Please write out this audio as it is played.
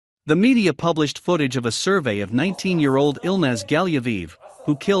The media published footage of a survey of 19-year-old Ilnaz Galyaviv,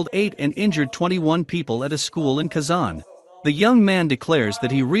 who killed 8 and injured 21 people at a school in Kazan. The young man declares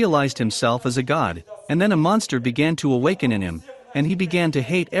that he realized himself as a god, and then a monster began to awaken in him, and he began to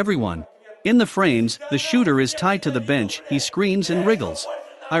hate everyone. In the frames, the shooter is tied to the bench, he screams and wriggles.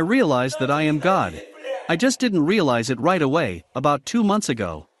 I realized that I am God. I just didn't realize it right away, about 2 months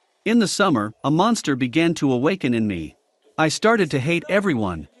ago. In the summer, a monster began to awaken in me. I started to hate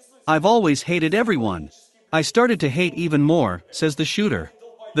everyone. I've always hated everyone. I started to hate even more, says the shooter.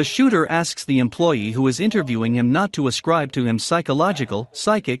 The shooter asks the employee who is interviewing him not to ascribe to him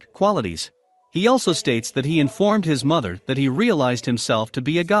psychic qualities. He also states that he informed his mother that he realized himself to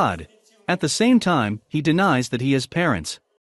be a god. At the same time, he denies that he has parents.